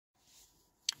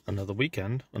Another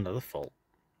weekend, another fault.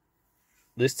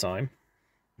 This time,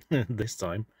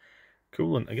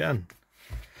 coolant again.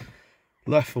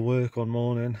 Left for work one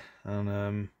morning, and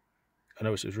I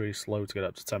noticed it was really slow to get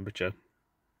up to temperature.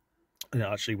 And it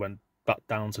actually went back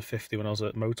down to 50 when I was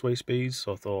at motorway speeds,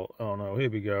 so I thought, oh no, here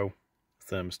we go,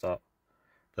 thermostat.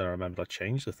 Then I remembered I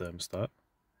changed the thermostat.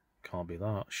 Can't be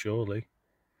that, surely.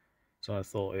 So I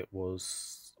thought it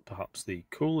was perhaps the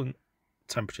coolant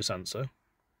temperature sensor.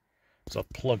 So I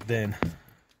plugged in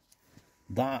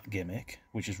that gimmick,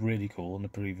 which is really cool, and the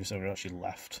previous owner actually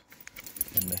left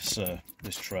in this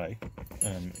this tray.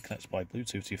 It connects by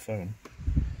Bluetooth to your phone.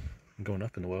 I'm going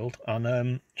up in the world,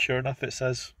 and sure enough, it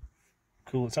says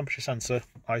coolant temperature sensor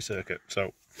eye circuit.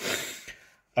 So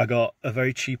I got a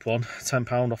very cheap one,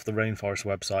 £10 off the Rainforest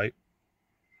website.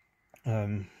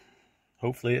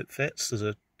 Hopefully it fits. There's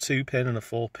a 2-pin and a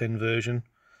 4-pin version.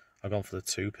 I've gone for the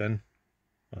 2-pin.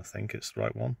 I think it's the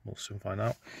right one. We'll soon find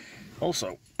out.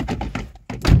 Also,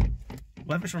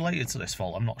 whether it's related to this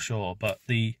fault, I'm not sure, but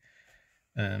the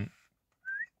engine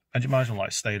management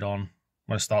light stayed on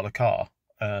when I started the car.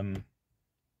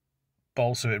 But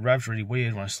also it revs really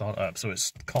weird when I start it up, so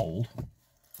it's cold.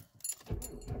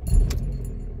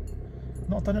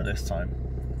 Not done it this time.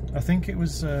 I think it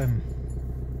was,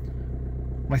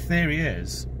 my theory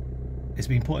is, it's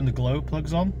been putting the glow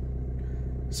plugs on.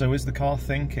 So is the car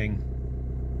thinking,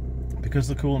 because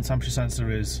the coolant temperature sensor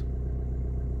is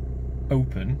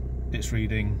open, it's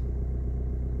reading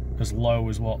as low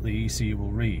as what the ECU will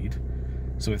read,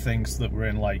 so it thinks that we're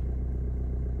in like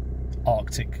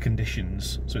Arctic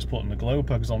conditions, so it's putting the glow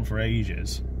plugs on for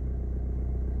ages,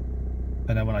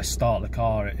 and then when I start the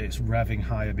car it's revving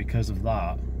higher because of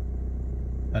that,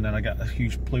 and then I get a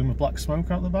huge plume of black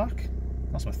smoke out the back.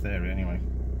 That's my theory anyway.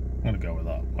 I'm gonna go with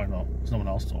that, why not? There's no one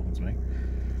else talking to me.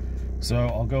 So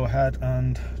I'll go ahead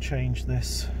and change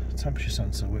this temperature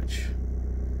sensor, which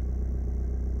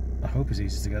I hope is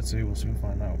easy to get to. We'll soon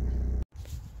find out.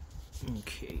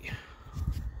 Okay,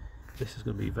 this is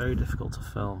going to be very difficult to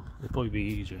film. It'd probably be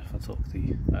easier if I took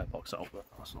the airbox out, but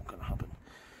that's not going to happen.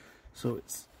 So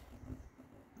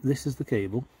this is the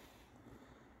cable,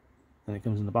 and it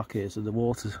comes in the back here. So the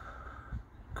water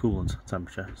coolant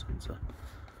temperature sensor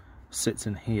sits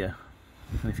in here,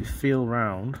 and if you feel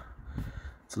round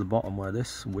to the bottom where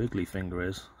this wiggly finger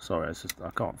is, sorry, it's just, I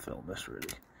can't film this really.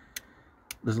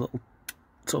 There's a little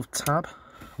sort of tab,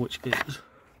 which is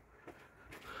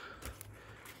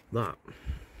that.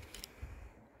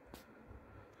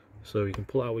 So you can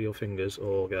pull it out with your fingers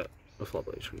or get a flat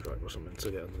blade screwdriver or something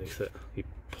to get underneath it. You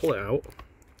pull it out,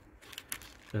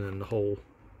 and then the whole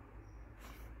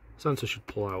sensor should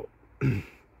pull out.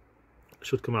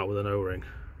 Should come out with an O-ring.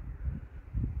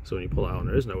 So when you pull it out and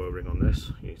there is no O-ring on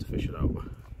this, you need to fish it out.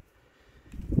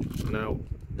 Now,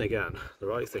 again, the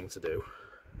right thing to do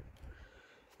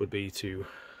would be to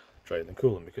drain the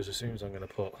coolant, because as soon as I'm going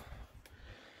to pull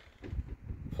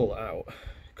it out,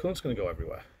 coolant's going to go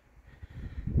everywhere.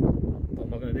 But I'm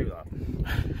not going to do that.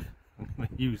 I'm going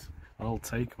to use an old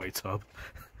takeaway tub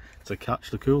to catch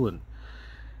the coolant.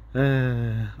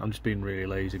 I'm just being really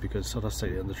lazy because I'd have to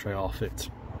take the undertray off. It's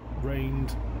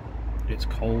rained, it's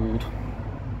cold.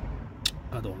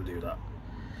 I don't want to do that.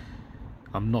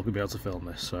 I'm not going to be able to film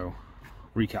this, so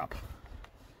recap.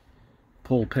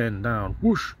 Pull pin down,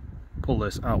 whoosh, pull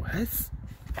this out,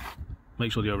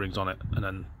 make sure the O-ring's on it, and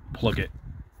then plug it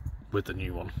with the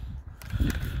new one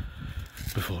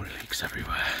before it leaks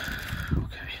everywhere.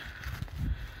 Okay,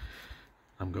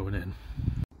 I'm going in.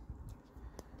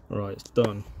 Alright, it's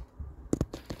done.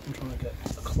 I'm trying to get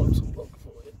a close-up look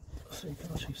for it so you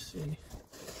can actually see.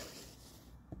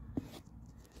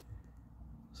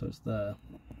 So it's there.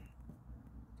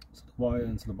 So the wire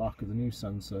into the back of the new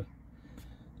sensor,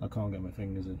 I can't get my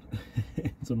fingers in.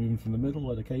 So moving from the middle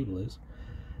where the cable is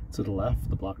to the left,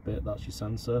 the black bit, that's your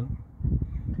sensor.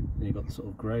 Then you've got the sort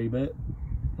of grey bit,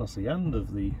 that's the end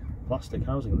of the plastic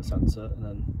housing of the sensor, and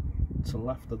then to the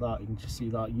left of that you can just see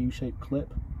that U-shaped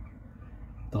clip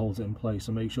that holds it in place.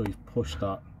 So make sure you've pushed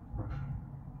that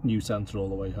new sensor all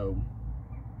the way home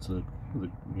to the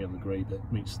grey bit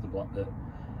meets the black bit.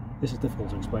 This is difficult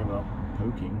to explain without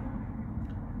poking.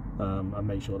 And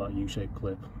make sure that U-shaped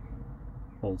clip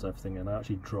holds everything in. I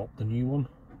actually dropped the new one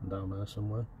down there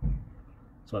somewhere,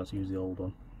 so I had to use the old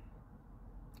one.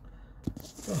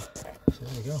 Oh, so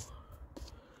there we go.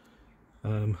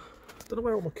 Don't know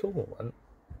where all my coolant went.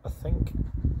 I think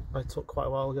I took quite a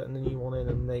while getting the new one in,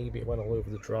 and maybe it went all over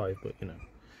the drive, but you know,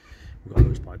 we've got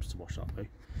those pipes to wash that way.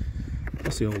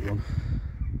 That's the old one.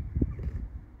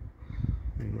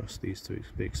 Rust these to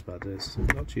be expanded. It's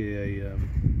actually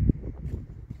an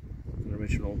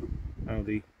original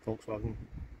Audi Volkswagen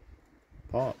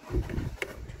part.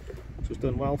 So it's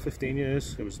done well, 15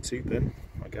 years. It was a 2-pin,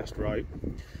 I guessed right.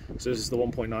 So this is the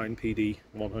 1.9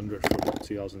 PD100 from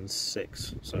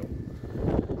 2006. So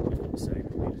the same,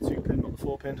 need a 2-pin, not the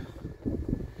 4-pin.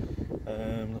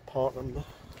 The part number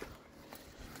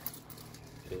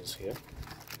is here.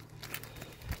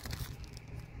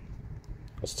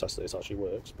 Let's test that it actually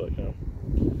works, but you know,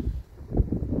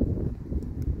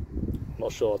 I'm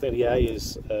not sure. I think the A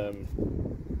is, I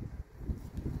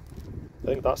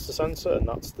think that's the sensor and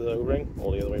that's the O-ring,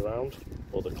 or the other way around,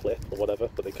 or the clip, or whatever.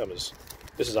 But they come as,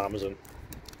 this is Amazon.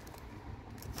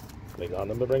 Maybe that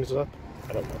number brings it up.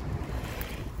 I don't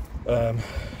know.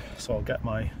 So I'll get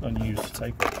my unused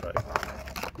tape tray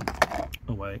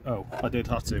away. Oh, I did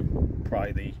have to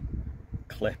pry the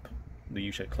clip, the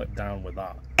U-shaped clip down with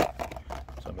that.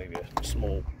 So maybe a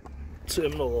small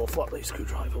terminal or flat blade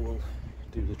screwdriver will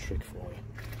do the trick for you.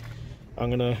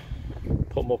 I'm going to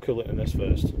put more coolant in this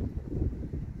first,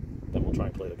 then we'll try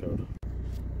and play the code.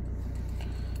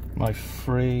 My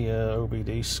free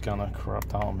OBD scanner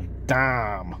crapped out on me.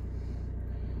 Damn!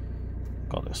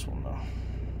 Got this one though.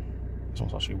 This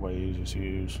one's actually way easier to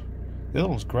use. The other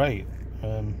one's great.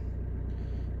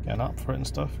 Get an app for it and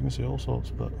stuff, you can see all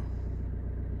sorts, but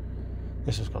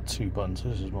this has got 2 buttons.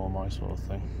 This is more my sort of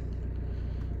thing.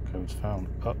 Code's found.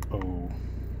 Uh-oh.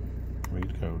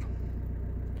 Read code.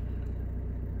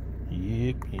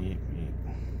 Yep.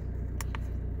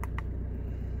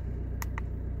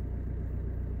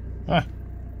 Ah.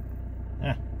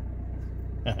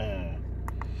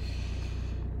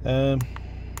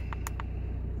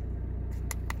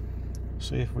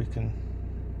 See if we can.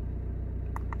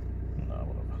 No,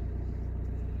 whatever.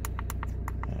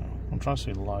 Yeah, I'm trying to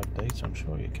see live data. I'm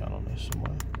sure you can on this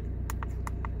somewhere.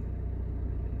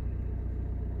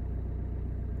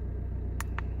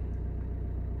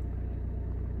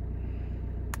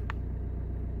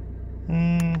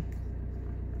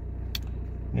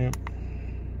 Yep.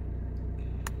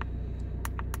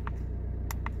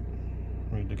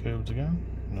 Read the codes again.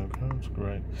 No codes,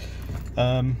 great.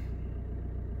 I don't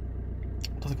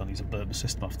think I need a burp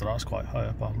assist after that. It's quite high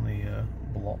up on the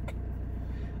block.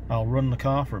 I'll run the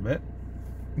car for a bit,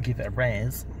 give it a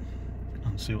raise,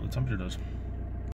 and see what the temperature does.